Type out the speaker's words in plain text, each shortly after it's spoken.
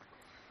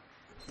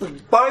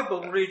The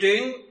Bible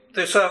reading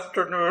this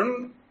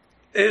afternoon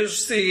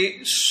is the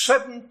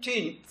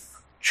 17th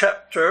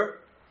chapter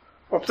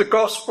of the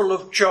Gospel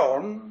of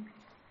John.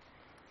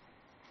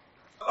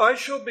 I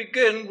shall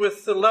begin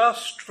with the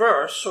last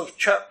verse of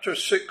chapter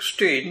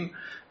 16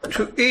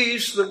 to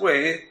ease the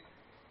way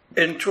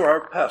into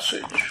our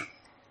passage.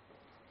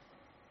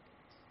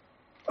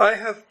 I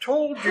have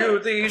told you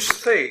these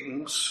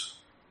things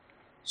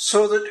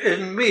so that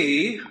in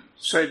me,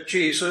 said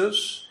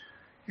Jesus,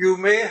 you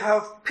may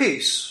have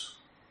peace.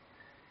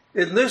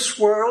 In this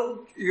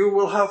world you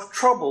will have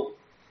trouble,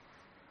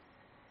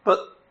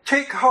 but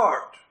take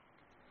heart.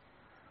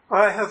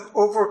 I have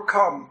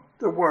overcome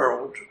the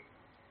world.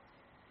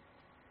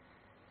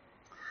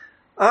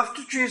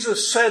 After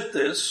Jesus said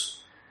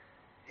this,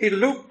 he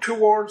looked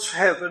towards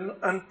heaven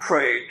and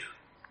prayed,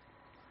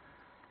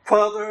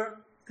 Father,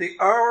 the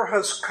hour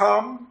has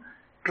come.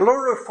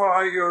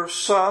 Glorify your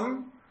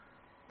Son,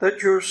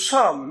 that your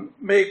Son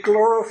may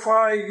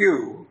glorify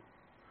you.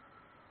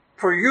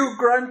 For you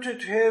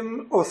granted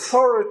him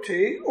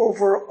authority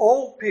over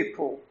all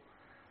people,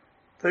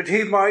 that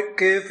he might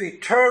give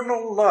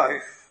eternal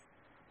life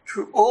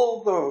to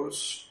all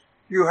those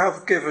you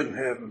have given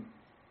him.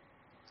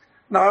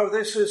 Now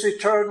this is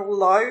eternal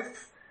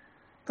life,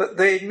 that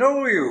they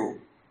know you,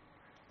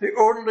 the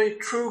only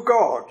true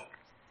God,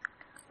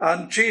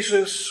 and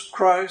Jesus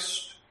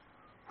Christ,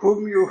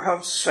 whom you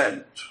have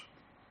sent.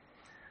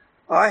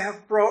 I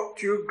have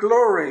brought you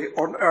glory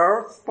on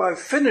earth by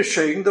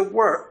finishing the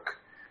work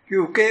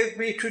you gave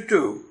me to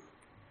do.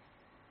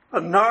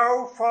 And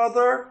now,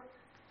 Father,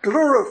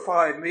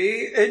 glorify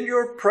me in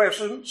your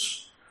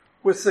presence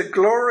with the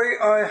glory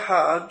I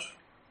had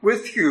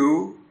with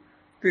you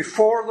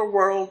before the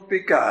world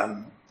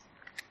began.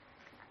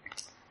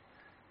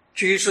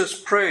 Jesus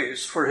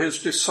prays for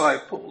his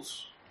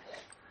disciples.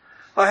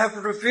 I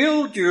have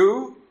revealed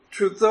you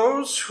to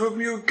those whom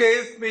you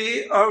gave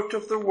me out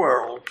of the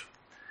world.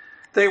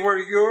 They were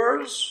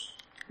yours,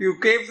 you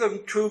gave them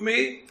to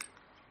me,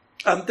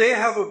 and they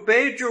have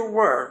obeyed your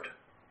word.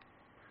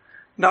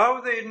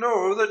 Now they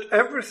know that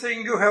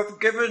everything you have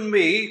given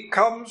me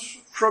comes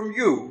from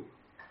you.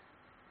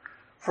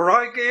 For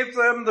I gave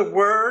them the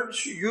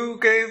words you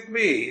gave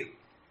me,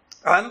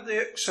 and they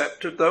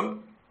accepted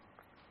them.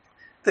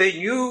 They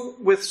knew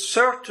with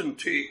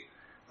certainty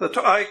that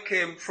I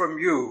came from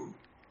you,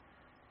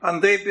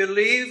 and they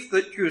believe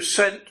that you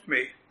sent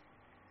me.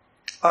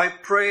 I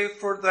pray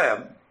for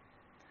them.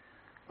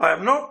 I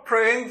am not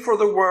praying for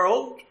the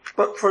world,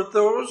 but for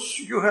those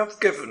you have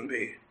given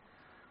me,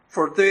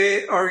 for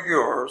they are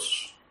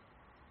yours.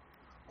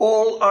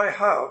 All I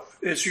have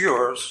is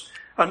yours,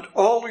 and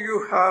all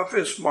you have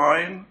is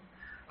mine,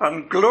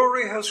 and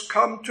glory has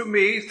come to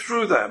me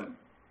through them.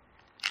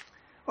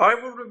 I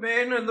will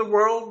remain in the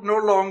world no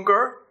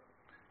longer,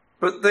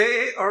 but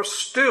they are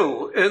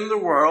still in the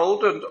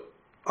world, and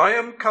I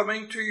am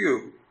coming to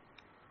you.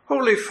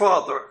 Holy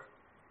Father,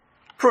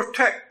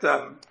 protect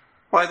them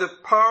by the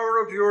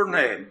power of your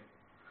name,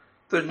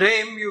 the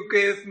name you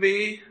gave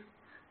me,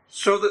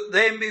 so that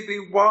they may be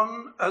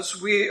one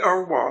as we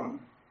are one.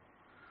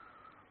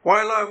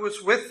 While I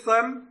was with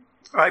them,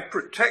 I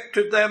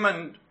protected them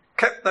and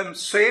kept them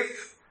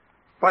safe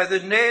by the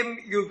name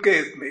you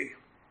gave me.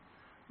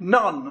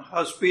 None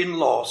has been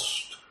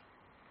lost,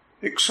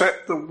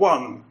 except the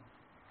one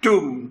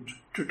doomed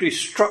to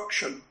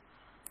destruction,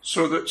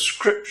 so that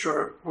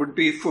Scripture would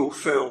be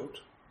fulfilled.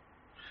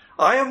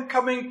 I am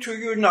coming to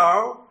you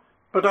now,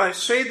 but I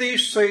say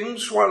these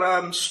things while I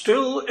am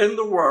still in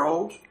the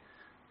world,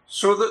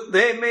 so that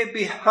they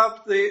may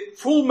have the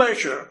full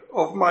measure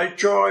of my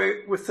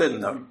joy within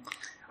them.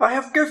 I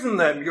have given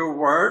them your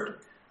word,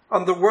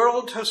 and the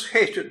world has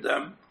hated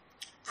them,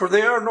 for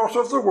they are not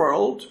of the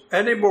world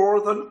any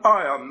more than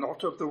I am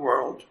not of the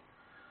world.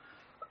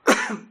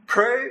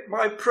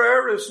 My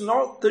prayer is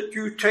not that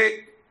you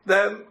take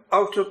them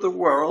out of the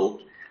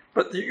world,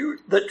 but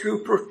that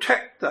you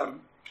protect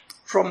them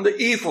from the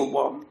evil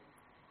one.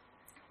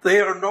 They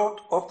are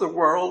not of the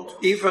world,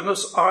 even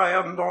as I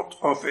am not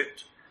of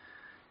it.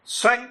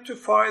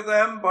 Sanctify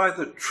them by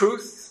the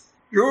truth.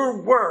 Your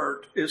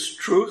word is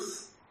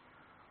truth.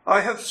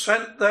 I have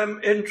sent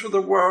them into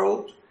the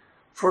world.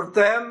 For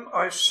them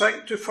I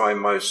sanctify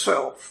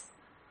myself,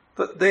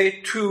 that they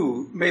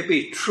too may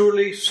be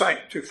truly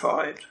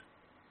sanctified.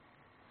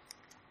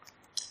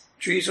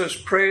 Jesus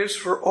prays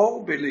for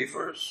all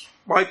believers.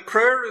 My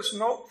prayer is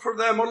not for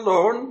them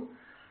alone.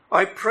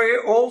 I pray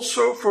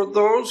also for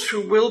those who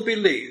will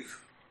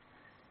believe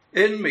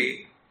in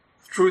me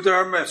through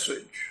their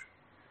message,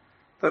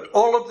 that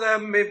all of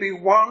them may be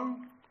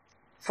one.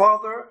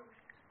 Father,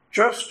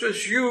 just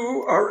as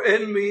you are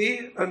in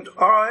me and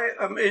I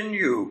am in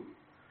you,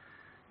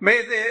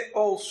 may they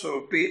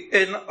also be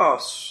in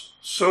us,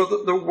 so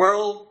that the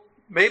world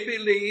may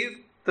believe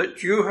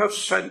that you have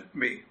sent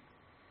me.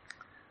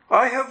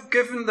 I have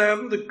given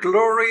them the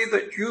glory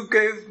that you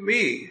gave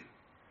me,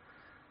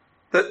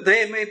 that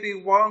they may be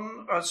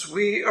one as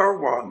we are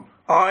one,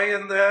 I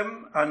in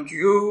them and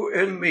you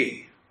in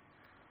me,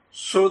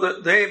 so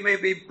that they may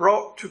be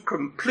brought to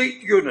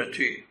complete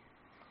unity.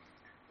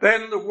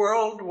 Then the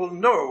world will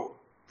know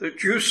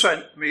that you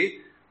sent me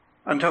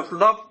and have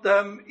loved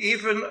them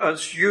even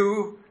as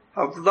you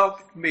have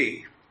loved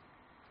me.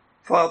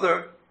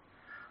 Father,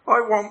 I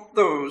want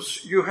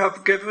those you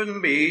have given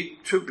me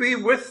to be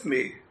with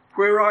me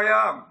where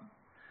I am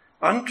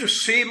and to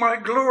see my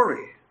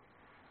glory,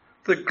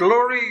 the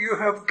glory you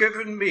have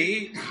given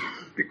me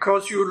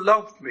because you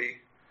loved me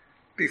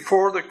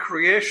before the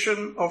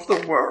creation of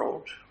the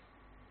world.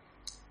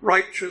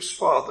 Righteous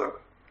Father,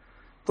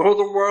 though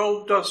the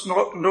world does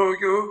not know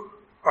you,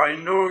 I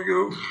know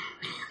you,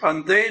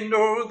 and they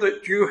know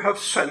that you have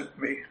sent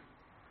me.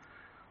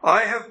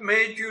 I have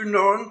made you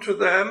known to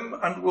them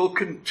and will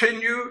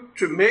continue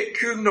to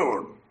make you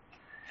known,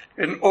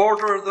 in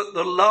order that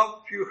the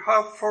love you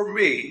have for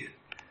me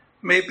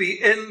may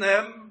be in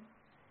them,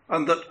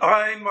 and that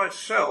I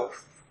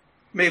myself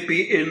may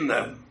be in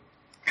them.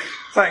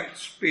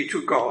 Thanks be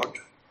to God.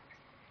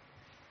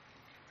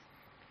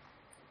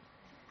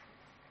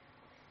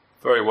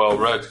 Very well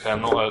read,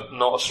 Ken.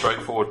 Not a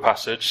straightforward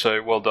passage,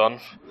 so well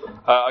done.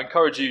 I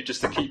encourage you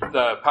just to keep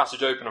the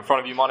passage open in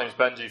front of you. My name is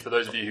Benji, for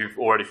those of you who've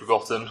already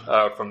forgotten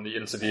from the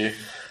interview.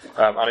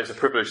 And it's a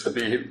privilege to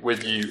be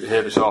with you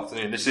here this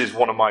afternoon. This is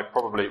one of my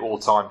probably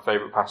all-time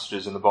favourite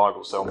passages in the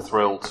Bible, so I'm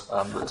thrilled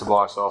that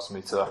Tobias asked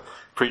me to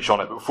preach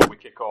on it. But before we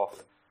kick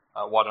off,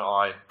 why don't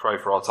I pray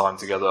for our time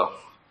together?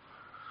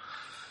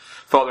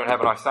 Father in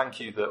heaven, I thank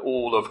you that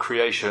all of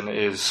creation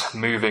is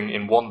moving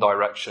in one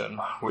direction,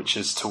 which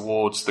is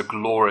towards the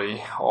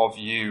glory of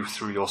you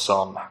through your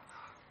Son.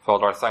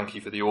 Father, I thank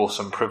you for the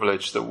awesome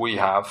privilege that we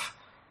have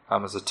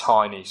as a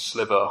tiny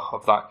sliver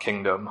of that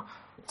kingdom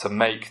to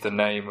make the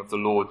name of the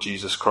Lord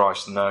Jesus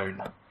Christ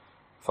known.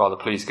 Father,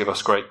 please give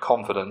us great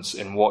confidence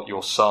in what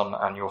your Son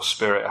and your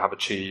Spirit have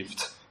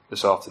achieved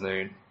this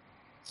afternoon.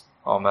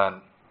 Amen.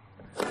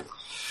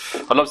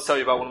 I'd love to tell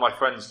you about one of my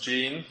friends,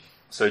 Jean.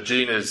 So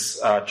Jean has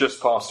just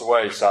passed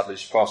away, sadly.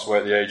 She passed away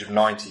at the age of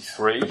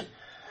 93.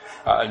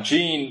 And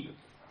Jean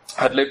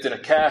had lived in a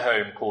care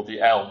home called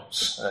the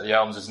Elms. The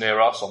Elms is near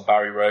us on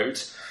Barry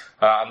Road.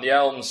 And the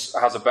Elms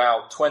has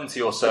about 20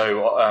 or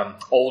so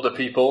older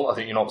people. I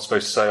think you're not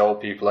supposed to say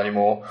old people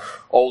anymore.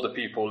 Older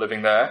people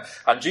living there.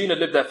 And Jean had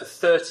lived there for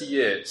 30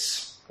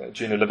 years. And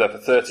during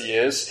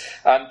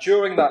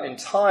that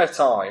entire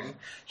time,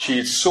 she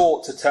had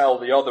sought to tell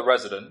the other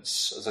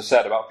residents, as I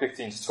said, about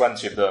 15 to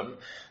 20 of them,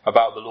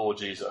 about the Lord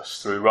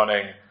Jesus through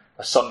running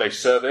a Sunday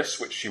service,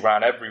 which she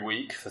ran every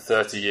week for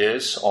 30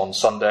 years on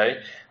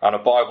Sunday, and a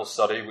Bible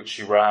study, which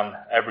she ran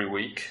every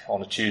week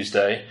on a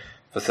Tuesday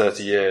for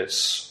 30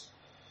 years.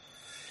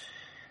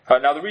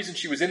 Now, the reason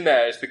she was in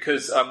there is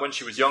because when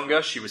she was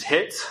younger, she was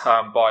hit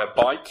by a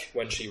bike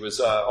when she was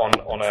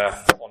on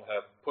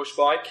her push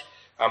bike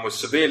and was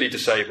severely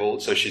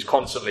disabled. So she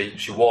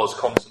was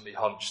constantly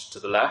hunched to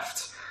the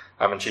left.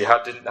 And she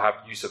didn't have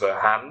use of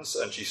her hands,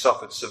 and she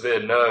suffered severe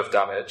nerve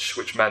damage,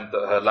 which meant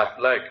that her left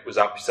leg was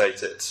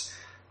amputated.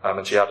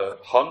 And she had a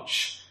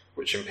hunch,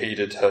 which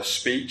impeded her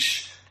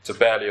speech to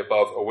barely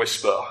above a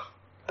whisper.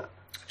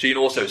 Jean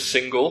also is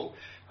single,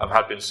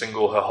 had been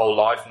single her whole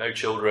life, no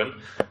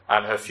children,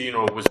 and her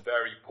funeral was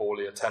very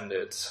poorly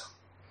attended.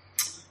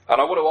 And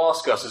I want to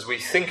ask us, as we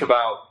think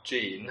about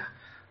Jean,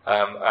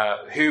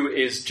 who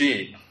is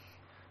Jean?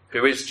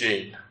 Who is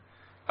Jean?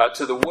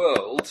 To the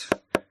world,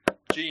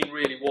 Jean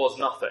really was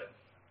nothing,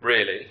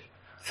 really.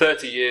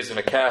 30 years in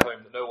a care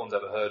home that no one's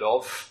ever heard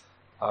of,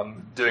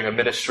 doing a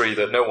ministry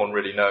that no one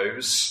really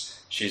knows.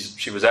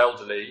 She was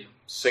elderly,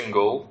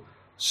 single,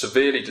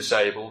 severely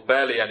disabled,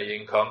 barely any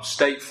income,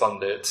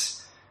 state-funded,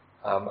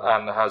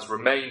 and has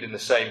remained in the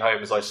same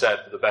home, as I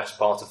said, for the best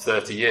part of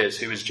 30 years.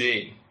 Who is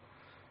Jean?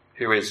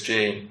 Who is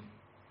Jean?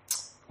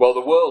 Well,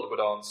 the world would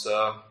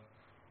answer,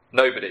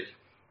 nobody.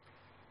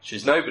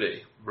 She's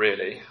nobody,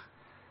 really.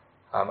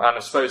 And I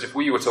suppose if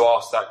we were to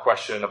ask that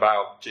question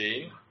about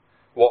Jean,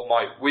 what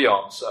might we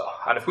answer?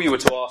 And if we were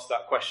to ask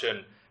that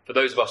question for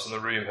those of us in the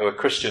room who are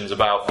Christians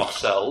about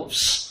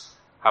ourselves,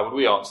 how would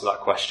we answer that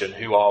question?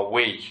 Who are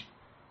we?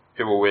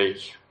 Who are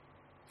we?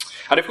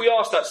 And if we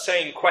ask that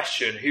same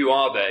question, who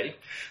are they,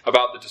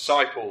 about the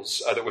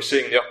disciples that we're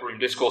seeing in the upper room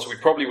discourse, we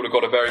probably would have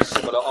got a very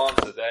similar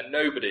answer. They're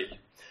nobody.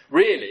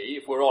 Really,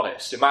 if we're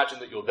honest, imagine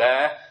that you're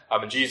there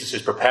and Jesus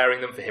is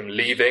preparing them for him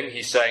leaving.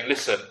 He's saying,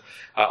 listen,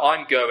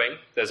 I'm going,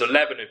 there's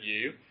 11 of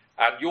you,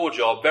 and your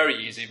job,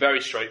 very easy,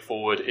 very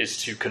straightforward,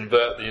 is to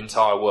convert the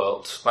entire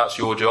world. That's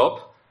your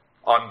job.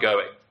 I'm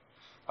going.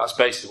 That's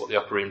basically what the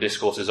upper room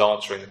discourse is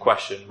answering the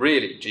question.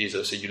 Really,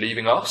 Jesus, are you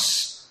leaving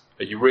us?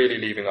 Are you really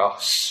leaving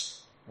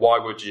us? Why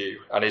would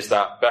you? And is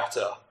that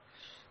better?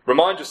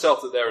 Remind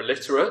yourself that they're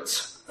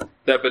illiterate,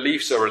 their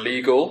beliefs are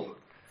illegal,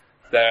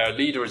 their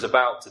leader is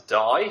about to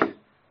die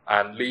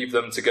and leave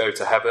them to go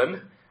to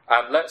heaven.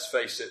 And let's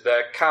face it,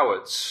 they're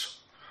cowards.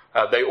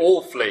 They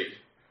all flee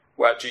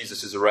at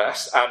Jesus'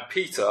 arrest. And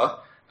Peter,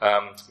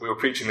 we were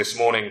preaching this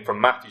morning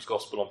from Matthew's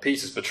Gospel on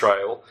Peter's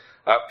betrayal.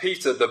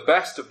 Peter, the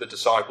best of the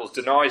disciples,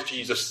 denies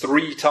Jesus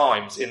 3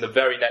 times in the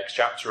very next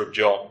chapter of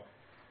John.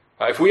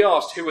 If we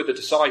asked who are the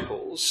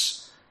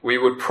disciples, we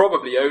would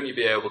probably only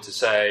be able to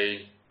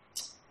say,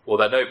 well,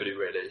 they're nobody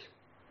really.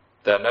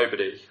 They're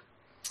nobody.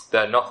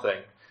 They're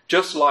nothing.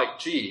 Just like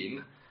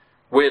Jean,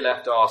 we're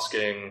left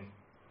asking,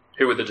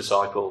 who are the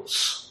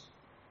disciples?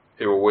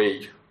 Who are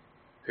we?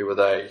 Who are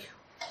they?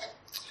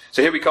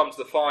 So here we come to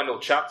the final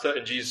chapter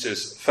in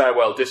Jesus'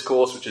 farewell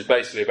discourse, which is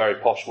basically a very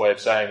posh way of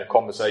saying a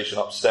conversation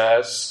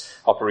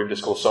upper room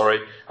discourse,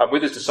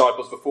 with his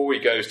disciples before he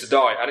goes to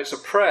die. And it's a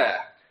prayer.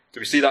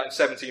 So we see that in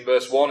 17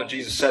 verse 1, and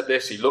Jesus said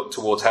this, he looked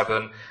towards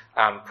heaven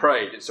and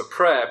prayed. It's a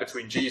prayer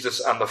between Jesus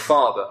and the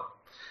Father.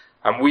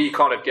 And we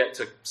kind of get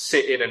to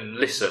sit in and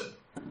listen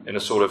in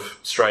a sort of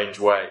strange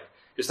way.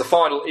 It's the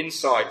final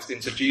insight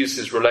into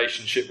Jesus'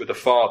 relationship with the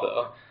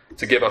Father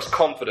to give us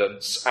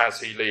confidence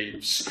as he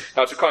leaves.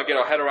 Now, to kind of get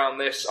our head around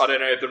this, I don't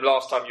know if the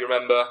last time you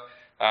remember,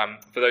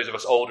 for those of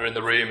us older in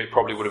the room, it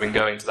probably would have been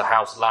going to the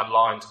house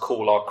landline to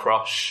call our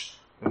crush.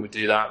 When we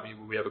do that,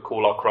 we ever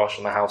call our crush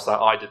on the house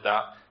that I did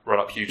that, run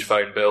up huge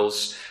phone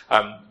bills.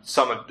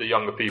 Some of the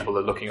younger people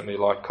are looking at me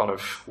like, kind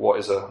of, what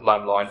is a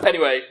landline?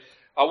 Anyway,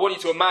 I want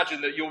you to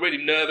imagine that you're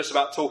really nervous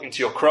about talking to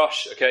your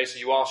crush. Okay, so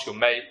you ask your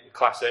mate,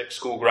 classic,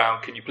 school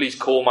ground, can you please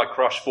call my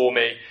crush for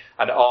me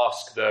and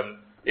ask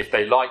them if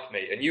they like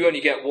me? And you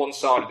only get one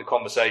side of the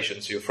conversation,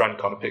 so your friend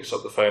kind of picks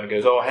up the phone and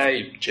goes, oh,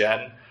 hey,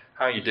 Jen,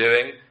 how are you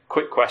doing?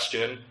 Quick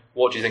question,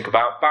 what do you think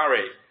about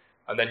Barry?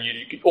 And then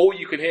all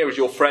you can hear is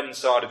your friend's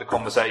side of the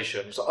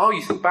conversation. It's like, oh,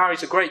 you think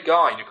Barry's a great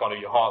guy?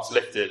 And your heart's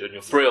lifted and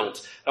you're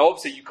thrilled. Now,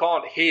 obviously, you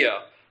can't hear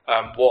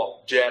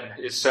what Jen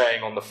is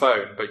saying on the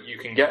phone, but you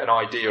can get an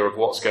idea of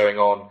what's going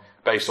on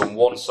based on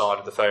one side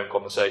of the phone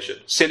conversation.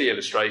 Silly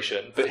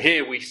illustration, but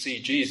here we see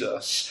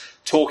Jesus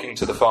talking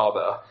to the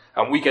Father,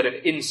 and we get an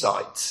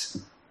insight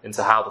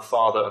into how the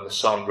Father and the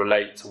Son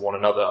relate to one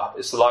another.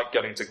 It's like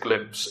getting to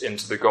glimpse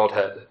into the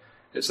Godhead.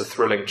 It's a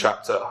thrilling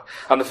chapter.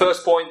 And the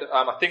first point that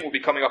I think will be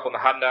coming up on the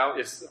handout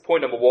is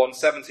point number 1,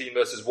 17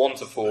 verses 1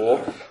 to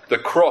 4. The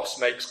cross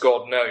makes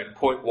God known.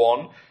 Point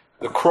 1,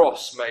 the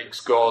cross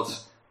makes God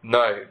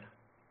known.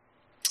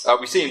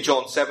 We see in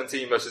John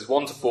 17 verses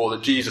 1 to 4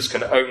 that Jesus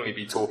can only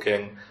be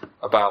talking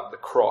about the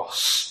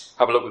cross.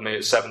 Have a look with me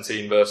at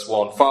 17 verse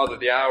 1. Father,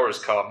 the hour has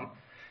come.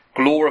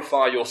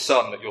 Glorify your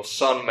Son, that your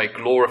Son may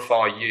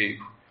glorify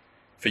you.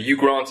 For you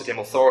granted him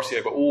authority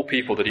over all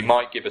people, that he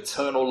might give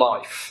eternal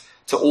life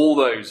to all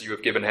those you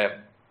have given him.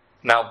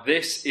 Now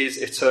this is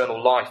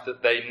eternal life,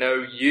 that they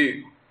know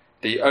you,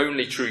 the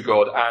only true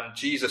God, and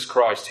Jesus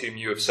Christ whom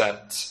you have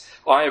sent.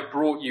 I have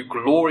brought you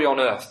glory on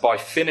earth by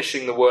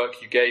finishing the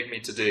work you gave me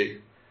to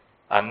do.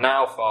 And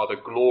now, Father,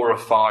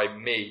 glorify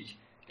me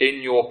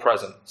in your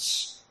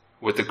presence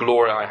with the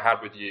glory I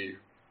had with you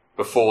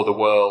before the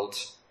world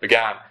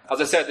began.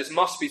 As I said, this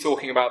must be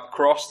talking about the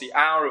cross, the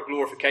hour of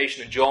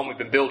glorification in John. We've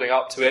been building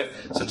up to it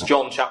since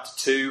John chapter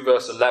 2,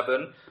 verse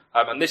 11.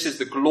 And this is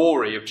the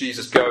glory of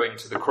Jesus going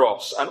to the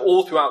cross. And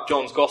all throughout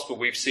John's Gospel,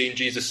 we've seen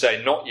Jesus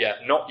say, not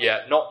yet, not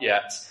yet, not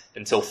yet,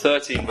 until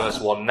 13 verse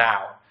 1,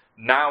 now.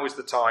 Now is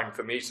the time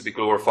for me to be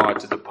glorified,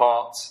 to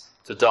depart,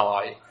 to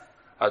die,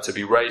 to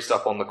be raised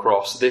up on the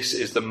cross. This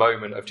is the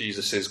moment of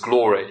Jesus'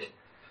 glory.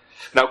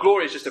 Now,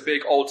 glory is just a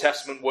big Old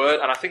Testament word,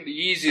 and I think the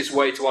easiest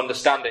way to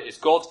understand it is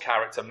God's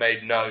character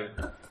made known.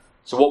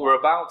 So what we're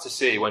about to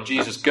see when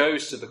Jesus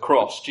goes to the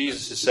cross,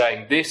 Jesus is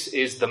saying, this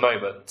is the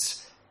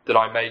moment that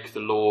I make the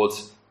Lord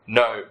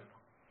known.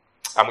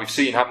 And we've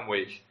seen, haven't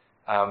we,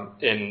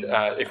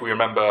 if we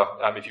remember,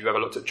 if you've ever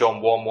looked at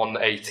John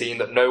 1:18,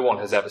 that no one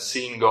has ever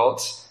seen God.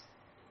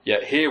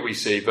 Yet here we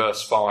see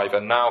verse 5,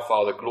 and now,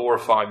 Father,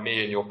 glorify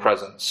me in your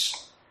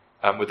presence,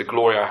 with the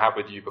glory I had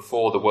with you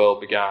before the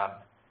world began.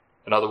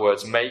 In other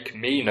words, make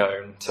me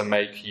known to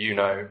make you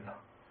known.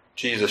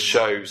 Jesus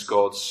shows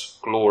God's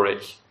glory,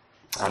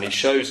 and he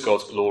shows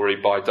God's glory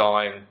by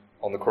dying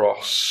on the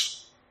cross.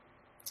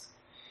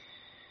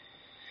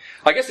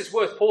 I guess it's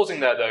worth pausing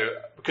there, though,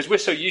 because we're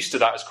so used to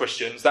that as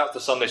Christians. That's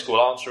the Sunday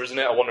school answer, isn't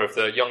it? I wonder if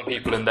the young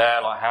people in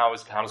there, like, how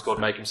does God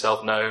make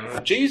himself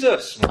known?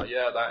 Jesus! I'm like,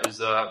 yeah, that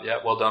is,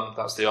 well done.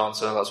 That's the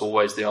answer. That's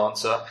always the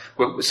answer.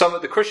 Some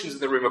of the Christians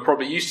in the room are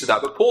probably used to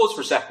that, but pause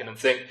for a second and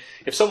think,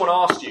 if someone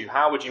asked you,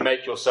 how would you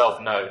make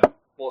yourself known?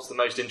 What's the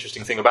most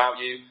interesting thing about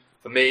you?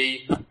 For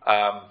me,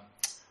 I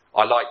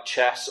like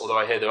chess, although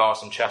I hear there are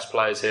some chess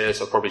players here,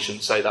 so I probably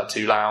shouldn't say that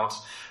too loud.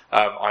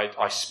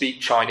 I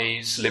speak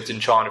Chinese, lived in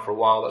China for a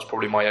while. That's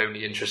probably my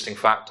only interesting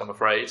fact, I'm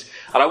afraid.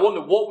 And I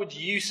wonder, what would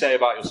you say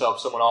about yourself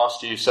if someone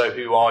asked you, so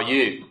who are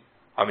you?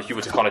 If you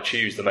were to kind of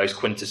choose the most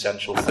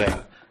quintessential thing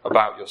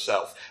about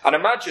yourself. And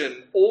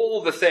imagine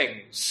all the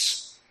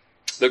things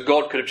that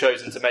God could have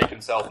chosen to make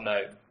himself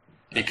known.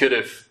 He could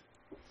have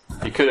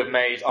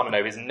made, I don't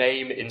know, his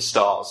name in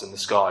stars in the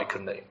sky,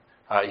 couldn't he?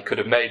 He could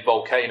have made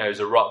volcanoes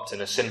erupt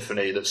in a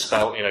symphony that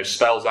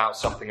spells out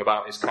something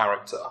about his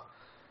character.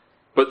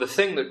 But the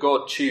thing that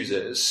God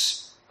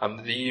chooses,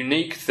 the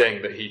unique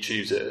thing that he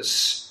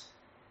chooses,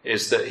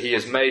 is that he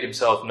has made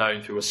himself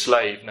known through a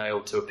slave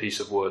nailed to a piece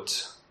of wood.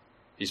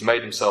 He's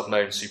made himself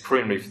known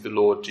supremely through the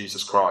Lord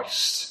Jesus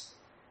Christ.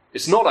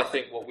 It's not, I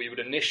think, what we would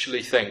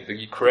initially think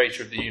the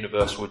creator of the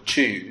universe would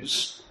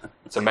choose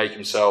to make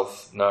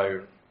himself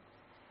known.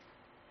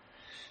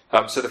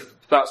 So the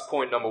That's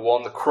point number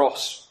one. The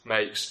cross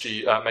makes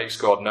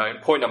God known.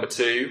 Point number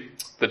two,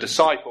 the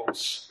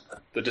disciples.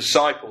 The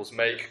disciples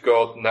make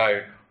God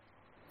known.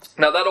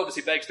 Now that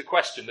obviously begs the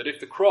question that if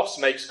the cross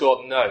makes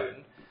God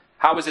known,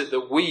 how is it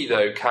that we,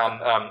 though, can...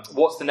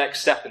 what's the next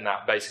step in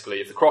that,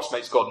 basically? If the cross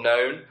makes God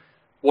known,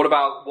 what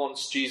about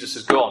once Jesus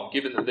is gone?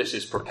 Given that this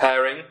is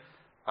preparing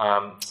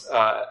for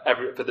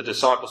the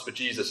disciples for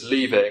Jesus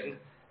leaving,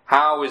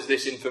 how is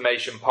this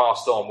information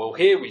passed on? Well,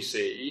 here we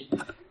see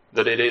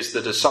that it is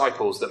the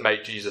disciples that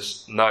make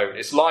Jesus known.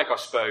 It's like, I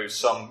suppose,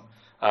 some...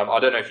 I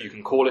don't know if you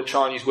can call it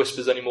Chinese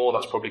whispers anymore.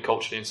 That's probably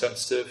culturally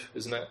insensitive,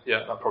 isn't it?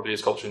 Yeah, that probably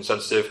is culturally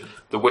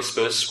insensitive. The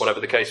whispers, whatever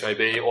the case may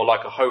be, or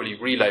like a holy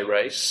relay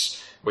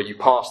race where you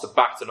pass the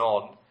baton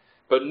on.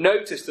 But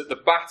notice that the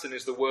baton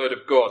is the word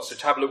of God. So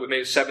to have a look with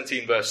me at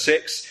 17 verse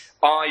 6.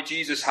 I,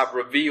 Jesus, have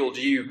revealed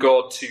you,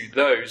 God, to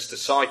those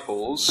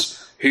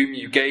disciples whom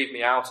you gave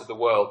me out of the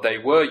world. They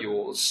were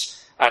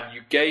yours, and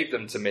you gave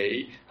them to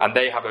me, and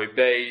they have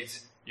obeyed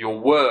your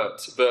word.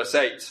 Verse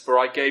 8. For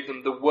I gave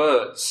them the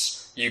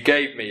words you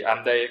gave me,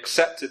 and they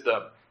accepted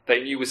them.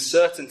 They knew with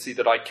certainty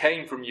that I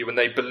came from you, and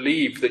they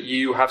believed that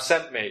you have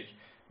sent me.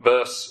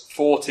 Verse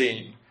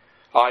 14.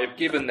 I have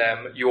given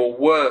them your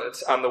word,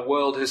 and the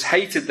world has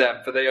hated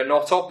them, for they are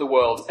not of the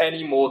world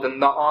any more than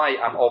that I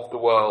am of the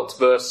world.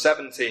 Verse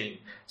 17.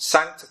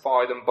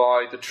 Sanctify them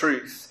by the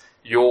truth.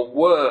 Your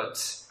word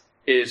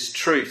is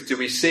truth. Do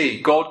we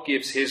see? God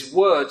gives his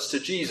words to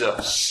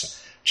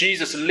Jesus.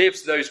 Jesus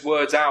lives those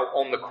words out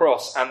on the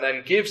cross and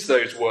then gives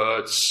those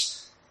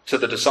words to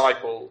the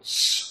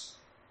disciples.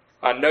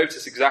 And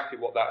notice exactly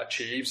what that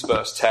achieves,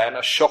 verse 10,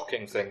 a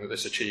shocking thing that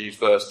this achieves,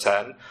 verse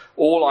 10.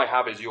 All I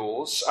have is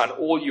yours, and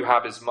all you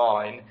have is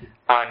mine,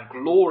 and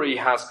glory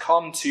has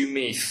come to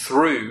me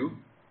through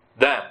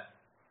them.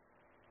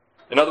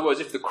 In other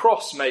words, if the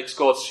cross makes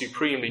God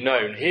supremely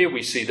known, here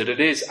we see that it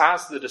is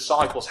as the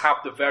disciples have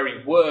the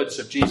very words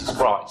of Jesus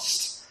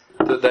Christ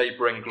that they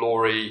bring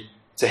glory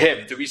to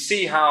him. Do we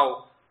see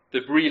how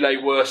the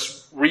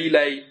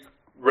relay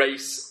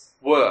race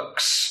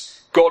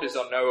works? God is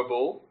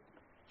unknowable.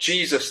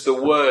 Jesus, the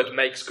word,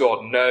 makes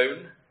God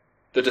known.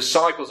 The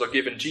disciples are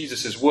given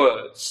Jesus'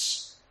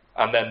 words,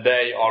 and then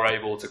they are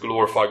able to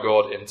glorify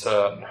God in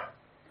turn.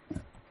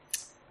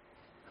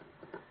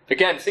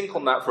 Again, think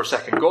on that for a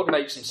second. God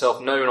makes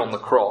himself known on the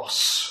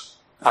cross,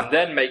 and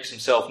then makes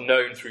himself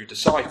known through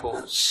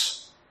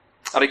disciples.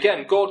 And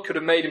again, God could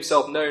have made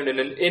himself known in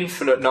an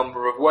infinite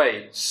number of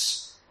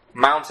ways.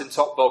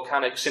 Mountaintop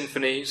volcanic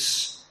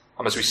symphonies,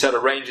 and as we said,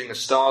 arranging the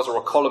stars, or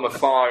a column of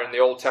fire in the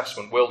Old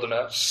Testament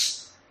wilderness.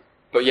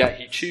 But yet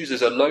he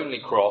chooses a lonely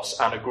cross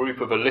and a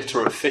group of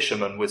illiterate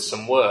fishermen with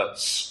some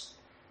words.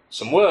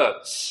 Some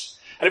words.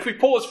 And if we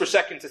pause for a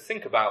second to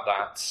think about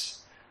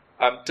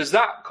that, does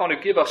that kind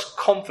of give us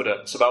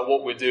confidence about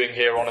what we're doing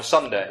here on a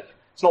Sunday?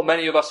 It's not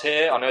many of us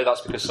here. I know that's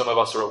because some of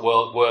us are at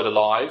Word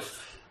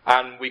Alive.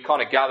 And we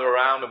kind of gather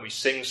around and we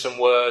sing some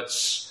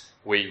words,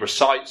 we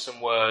recite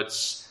some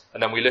words,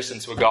 and then we listen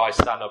to a guy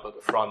stand up at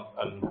the front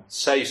and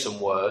say some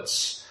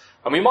words.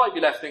 And we might be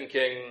left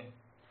thinking,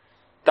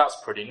 that's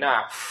pretty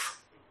naff.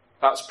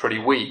 That's pretty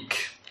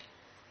weak.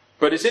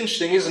 But it's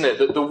interesting, isn't it,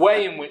 that the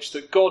way in which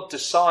that God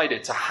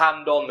decided to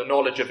hand on the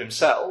knowledge of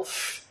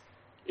himself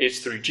is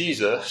through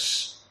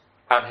Jesus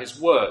and his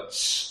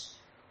words.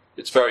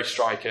 It's very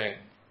striking.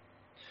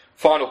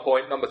 Final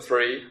point, number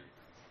 3.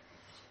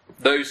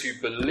 Those who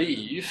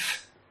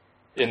believe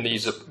in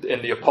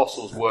the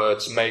apostles'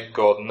 words make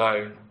God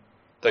known.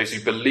 Those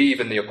who believe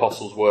in the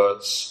apostles'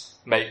 words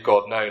make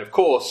God known. Of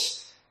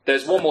course,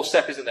 there's one more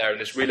step, isn't there, in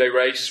this relay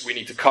race we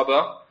need to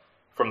cover.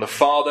 From the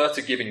Father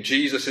to giving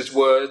Jesus his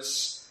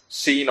words,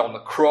 seen on the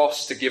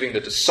cross to giving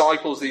the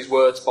disciples these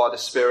words by the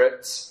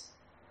Spirit.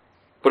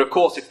 But of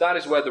course, if that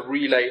is where the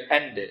relay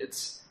ended,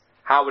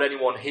 how would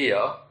anyone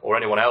here, or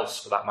anyone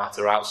else for that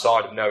matter,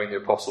 outside of knowing the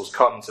apostles,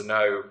 come to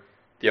know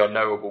the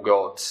unknowable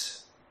God?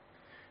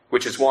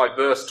 Which is why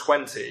verse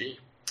 20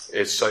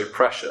 is so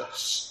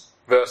precious.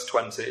 Verse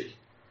 20.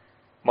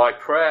 My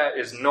prayer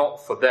is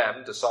not for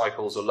them,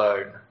 disciples,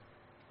 alone.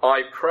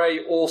 I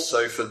pray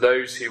also for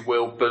those who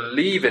will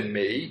believe in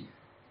me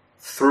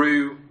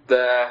through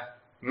their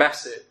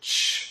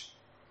message.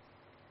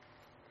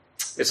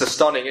 It's a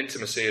stunning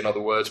intimacy, in other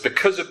words.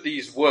 Because of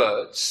these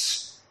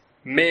words,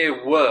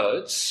 mere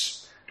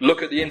words,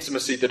 look at the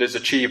intimacy that is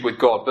achieved with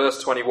God.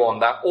 Verse 21,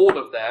 that all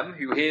of them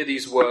who hear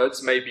these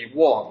words may be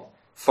one,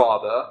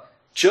 Father,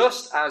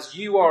 just as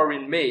you are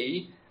in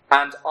me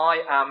and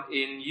I am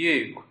in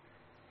you.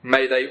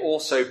 May they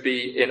also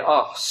be in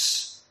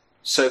us,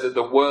 so that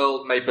the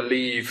world may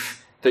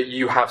believe that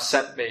you have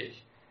sent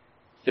me.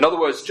 In other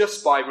words,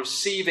 just by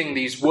receiving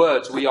these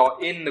words, we are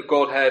in the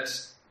Godhead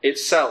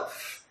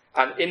itself,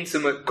 an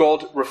intimate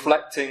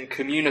God-reflecting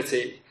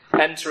community,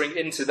 entering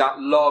into that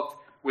love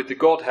with the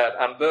Godhead.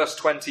 And verse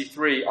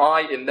 23,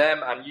 I in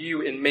them and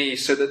you in me,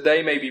 so that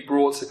they may be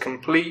brought to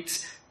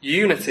complete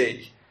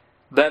unity.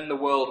 Then the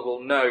world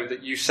will know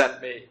that you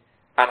sent me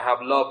and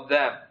have loved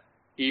them,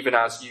 even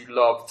as you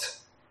loved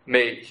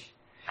me.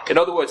 In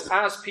other words,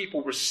 as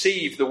people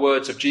receive the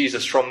words of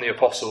Jesus from the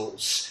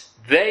apostles,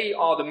 they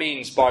are the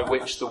means by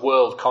which the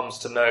world comes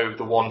to know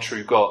the one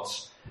true God.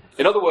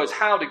 In other words,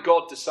 how did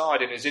God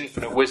decide in his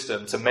infinite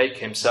wisdom to make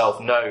himself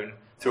known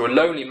through a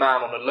lonely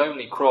man on a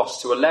lonely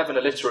cross to 11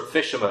 illiterate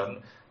fishermen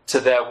to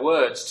their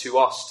words to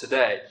us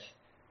today?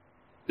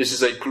 This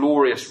is a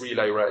glorious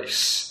relay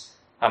race,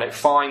 and it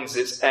finds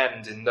its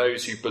end in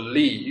those who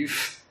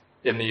believe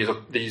in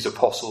these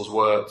apostles'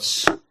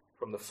 words.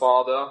 From the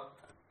Father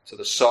to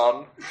the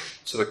Son,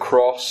 to the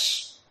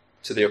cross,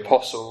 to the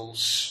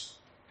apostles,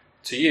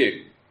 to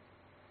you,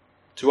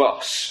 to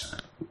us,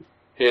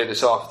 here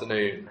this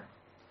afternoon.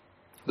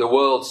 The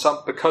world,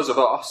 because of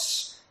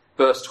us,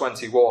 verse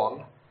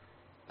 21,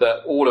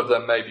 that all of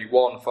them may be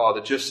one, Father,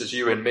 just as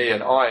you in me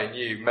and I in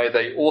you, may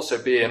they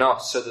also be in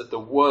us, so that the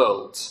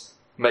world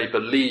may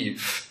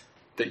believe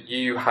that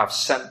you have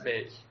sent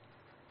me.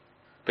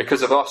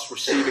 Because of us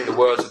receiving the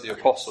words of the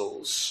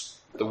apostles,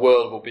 the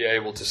world will be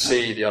able to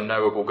see the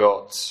unknowable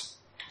God.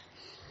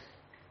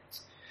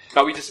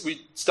 Now we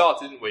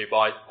started, didn't we,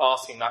 by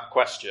asking that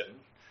question,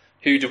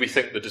 who do we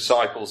think the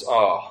disciples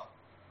are?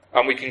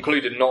 And we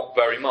concluded not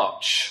very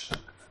much.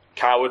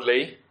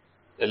 Cowardly,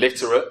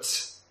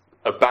 illiterate,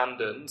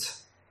 abandoned,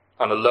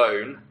 and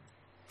alone,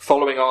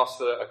 following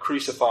after a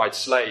crucified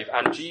slave.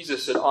 And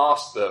Jesus had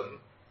asked them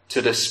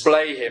to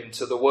display him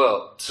to the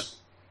world.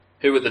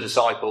 Who were the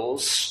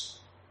disciples?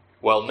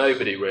 Well,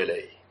 nobody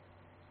really.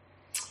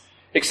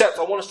 Except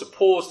I want us to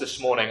pause this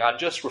morning and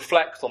just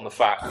reflect on the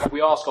fact that we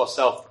ask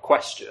ourselves the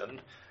question,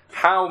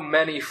 how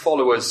many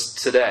followers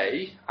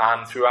today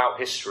and throughout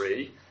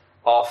history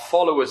are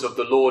followers of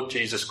the Lord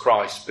Jesus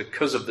Christ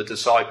because of the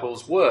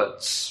disciples'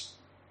 words?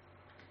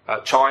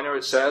 China,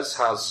 it says,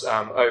 has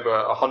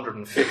over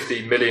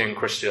 150 million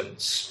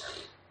Christians.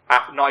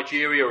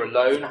 Nigeria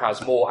alone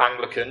has more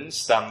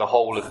Anglicans than the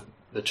whole of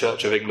the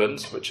Church of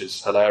England, which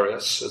is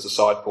hilarious as a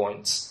side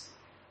point.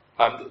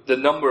 The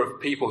number of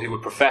people who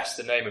would profess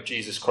the name of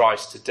Jesus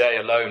Christ today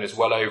alone is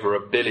well over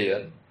 1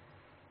 billion.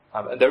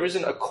 And there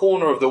isn't a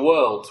corner of the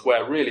world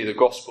where really the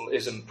gospel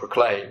isn't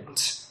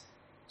proclaimed.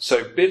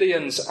 So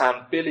billions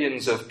and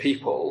billions of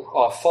people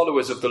are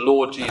followers of the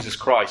Lord Jesus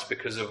Christ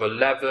because of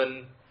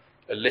 11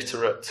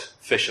 illiterate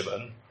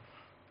fishermen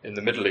in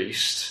the Middle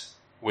East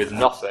with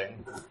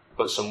nothing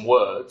but some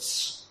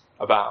words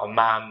about a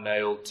man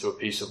nailed to a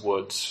piece of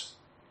wood.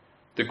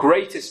 The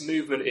greatest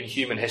movement in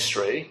human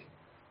history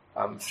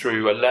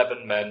through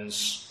 11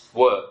 men's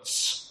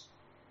words.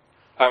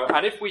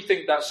 And if we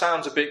think that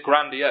sounds a bit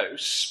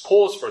grandiose,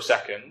 pause for a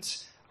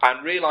second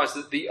and realise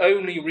that the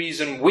only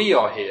reason we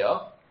are here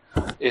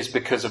is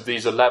because of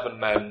these 11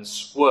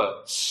 men's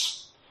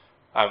words.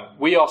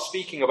 We are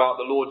speaking about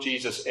the Lord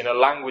Jesus in a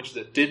language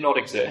that did not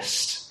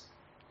exist,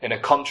 in a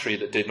country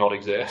that did not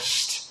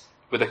exist,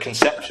 with a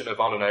conception of,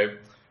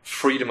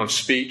 freedom of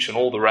speech and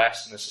all the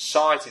rest, in a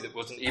society that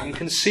wasn't even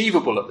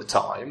conceivable at the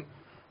time.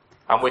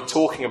 And we're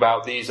talking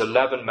about these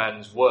 11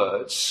 men's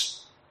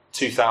words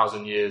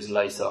 2,000 years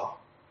later.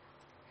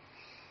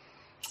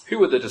 Who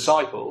were the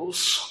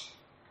disciples?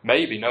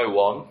 Maybe no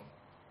one,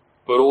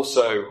 but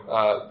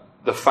also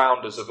the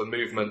founders of a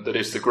movement that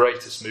is the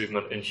greatest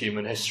movement in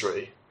human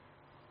history,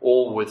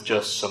 all with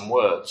just some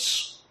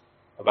words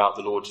about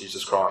the Lord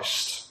Jesus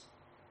Christ.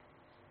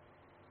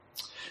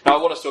 Now,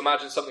 I want us to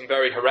imagine something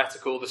very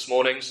heretical this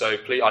morning, so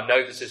please, I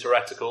know this is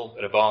heretical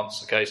in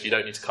advance, okay, so you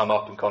don't need to come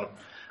up and kind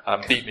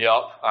of beat me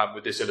up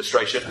with this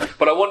illustration.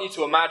 But I want you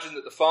to imagine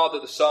that the Father,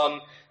 the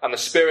Son, and the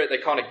Spirit, they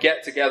kind of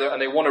get together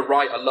and they want to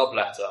write a love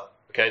letter.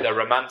 Okay, they're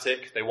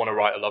romantic, they want to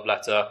write a love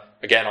letter.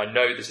 Again, I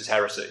know this is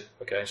heresy,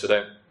 okay, so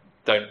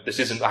don't, this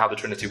isn't how the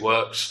Trinity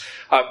works.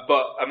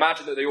 But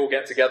imagine that they all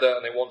get together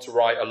and they want to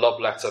write a love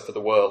letter for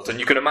the world. And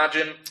you can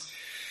imagine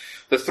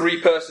the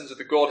three persons of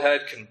the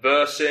Godhead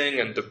conversing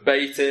and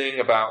debating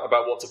about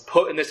what to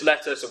put in this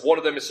letter. So one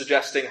of them is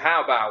suggesting,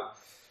 how about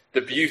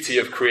the beauty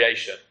of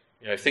creation?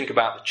 You know, think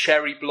about the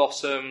cherry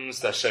blossoms.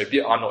 They're so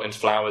beautiful. I'm not into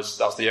flowers.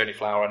 That's the only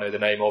flower I know the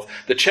name of.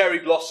 The cherry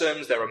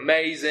blossoms, they're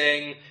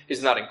amazing.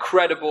 Isn't that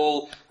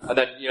incredible? And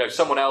then,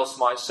 someone else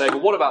might say, well,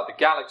 what about the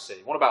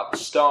galaxy? What about the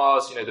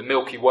stars? The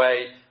Milky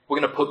Way? We're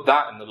going to put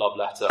that in the love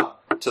letter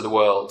to the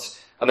world.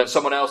 And then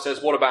someone else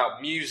says, what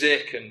about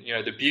music and,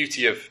 the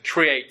beauty of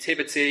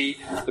creativity,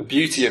 the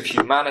beauty of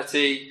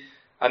humanity?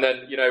 And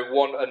then,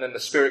 and then the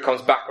Spirit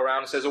comes back around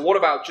and says, well, what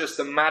about just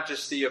the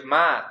majesty of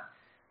man?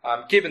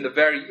 Given the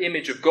very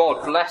image of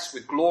God, blessed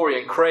with glory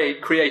and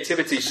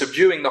creativity,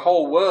 subduing the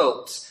whole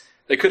world.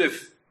 They could have,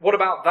 what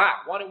about that?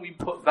 Why don't we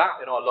put that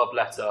in our love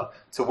letter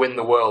to win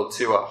the world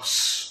to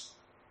us?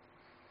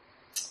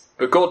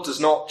 But God does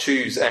not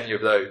choose any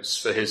of those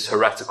for his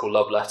heretical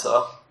love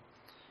letter.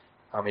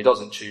 He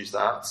doesn't choose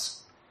that.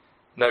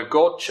 No,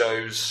 God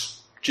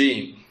chose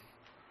Jean.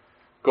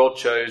 God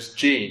chose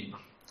Jean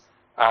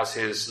as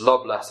his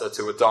love letter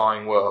to a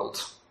dying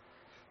world.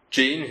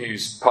 Jean,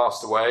 who's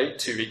passed away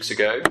 2 weeks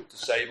ago,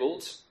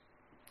 disabled,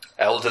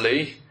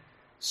 elderly,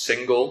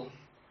 single,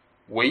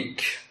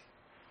 weak.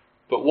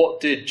 But what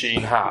did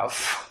Jean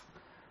have?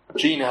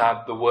 Jean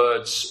had the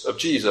words of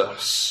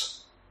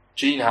Jesus.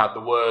 Jean had the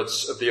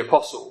words of the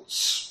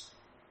apostles,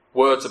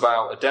 words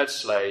about a dead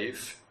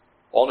slave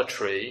on a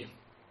tree,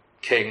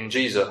 King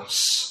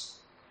Jesus.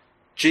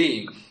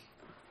 Jean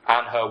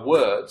and her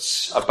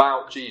words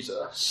about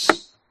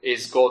Jesus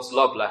is God's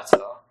love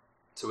letter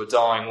to a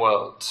dying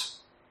world.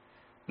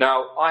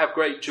 Now, I have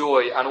great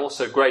joy and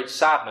also great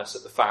sadness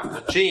at the fact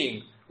that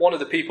Jean, one of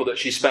the people that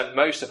she spent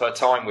most of her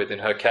time with in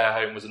her care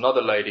home, was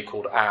another lady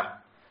called Anne.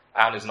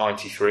 Anne is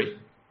 93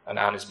 and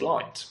Anne is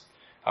blind.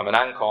 And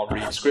Anne can't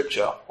read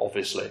scripture,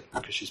 obviously,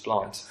 because she's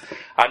blind.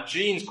 And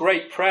Jean's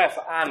great prayer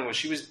for Anne was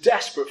she was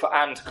desperate for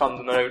Anne to come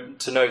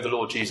to know the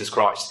Lord Jesus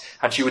Christ.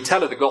 And she would tell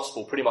her the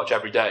gospel pretty much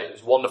every day. It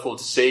was wonderful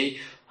to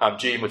see.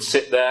 Jean would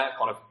sit there,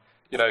 kind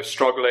of,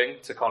 struggling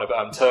to kind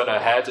of turn her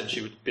head. And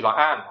she would be like,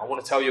 Anne, I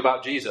want to tell you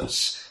about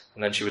Jesus.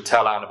 And then she would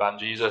tell Anne about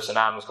Jesus. And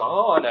Anne was going,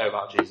 oh, I know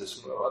about Jesus.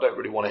 I don't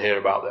really want to hear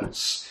about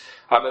this.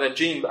 And then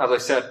Jean, as I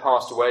said,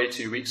 passed away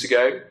 2 weeks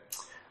ago.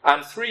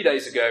 And 3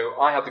 days ago,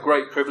 I had the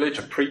great privilege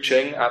of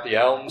preaching at the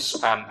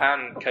Elms, and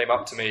Anne came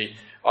up to me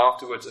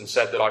afterwards and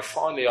said that I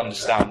finally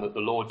understand that the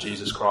Lord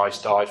Jesus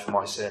Christ died for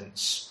my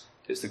sins.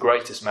 It's the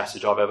greatest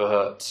message I've ever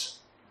heard.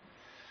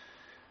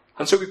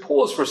 And so we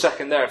pause for a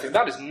second there and think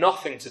that is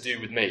nothing to do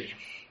with me.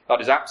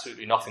 That is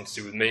absolutely nothing to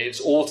do with me.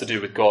 It's all to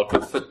do with God.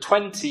 But for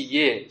 20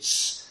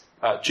 years,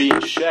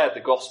 Jean shared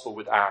the gospel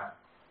with Anne.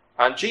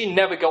 And Jean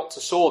never got to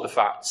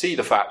see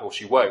the fact, or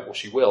she won't, or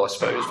she will, I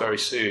suppose, very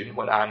soon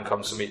when Anne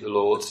comes to meet the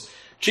Lord.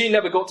 Jean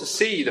never got to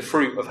see the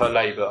fruit of her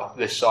labour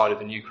this side of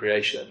the new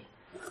creation.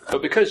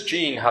 But because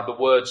Jean had the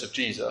words of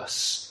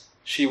Jesus,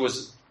 she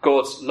was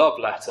God's love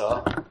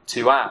letter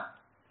to Anne.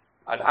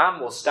 And Anne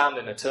will stand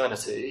in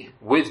eternity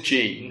with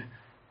Jean,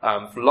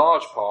 for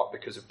large part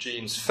because of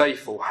Jean's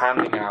faithful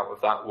handing out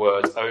of that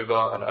word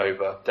over and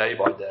over, day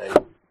by day,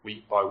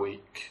 week by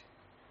week.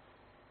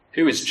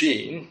 Who is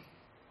Jean?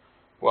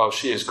 Well,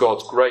 she is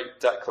God's great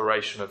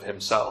declaration of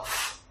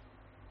himself.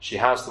 She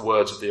has the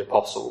words of the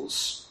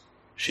apostles.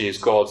 She is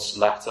God's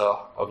letter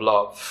of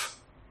love.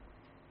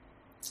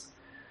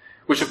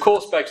 Which of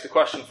course begs the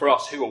question for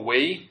us, who are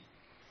we?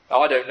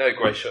 I don't know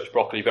Grace Church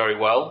Broccoli very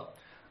well.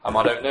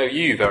 I don't know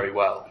you very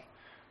well.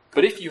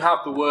 But if you have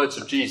the words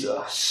of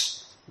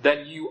Jesus,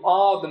 then you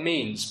are the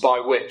means by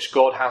which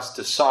God has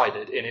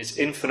decided in his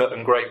infinite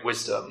and great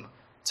wisdom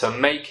to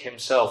make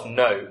himself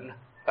known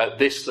at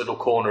this little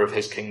corner of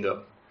his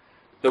kingdom.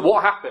 That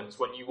what happens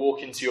when you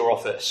walk into your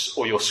office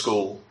or your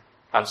school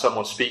and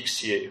someone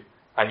speaks to you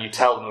and you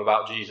tell them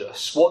about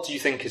Jesus? What do you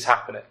think is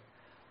happening?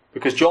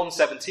 Because John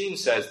 17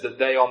 says that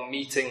they are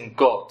meeting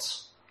God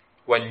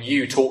when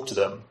you talk to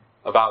them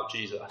about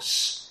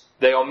Jesus.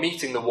 They are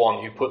meeting the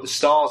one who put the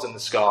stars in the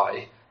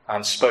sky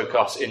and spoke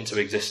us into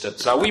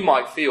existence. Now we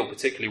might feel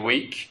particularly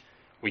weak.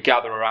 We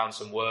gather around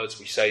some words,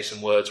 we say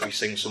some words, we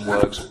sing some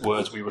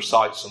words, we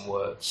recite some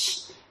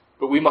words.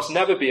 But we must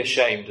never be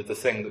ashamed of the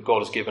thing that God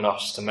has given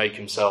us to make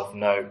himself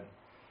known.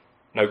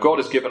 No, God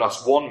has given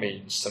us one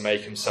means to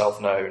make himself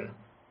known,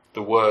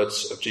 the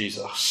words of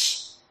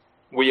Jesus.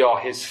 We are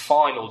his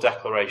final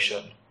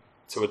declaration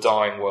to a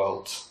dying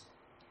world.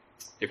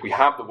 If we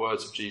have the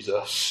words of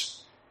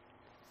Jesus,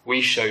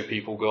 we show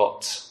people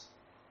God.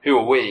 Who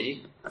are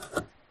we?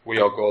 We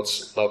are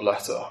God's love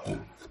letter.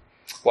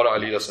 Why don't I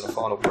lead us in a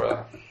final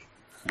prayer?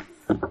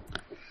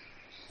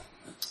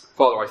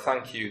 Father, I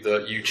thank you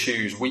that you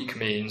choose weak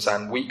means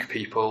and weak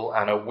people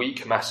and a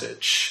weak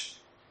message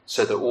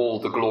so that all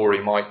the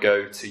glory might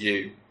go to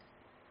you.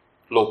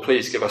 Lord,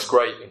 please give us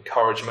great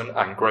encouragement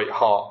and great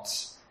heart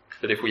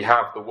that if we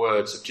have the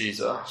words of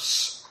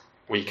Jesus,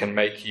 we can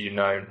make you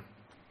known.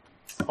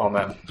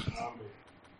 Amen. Amen.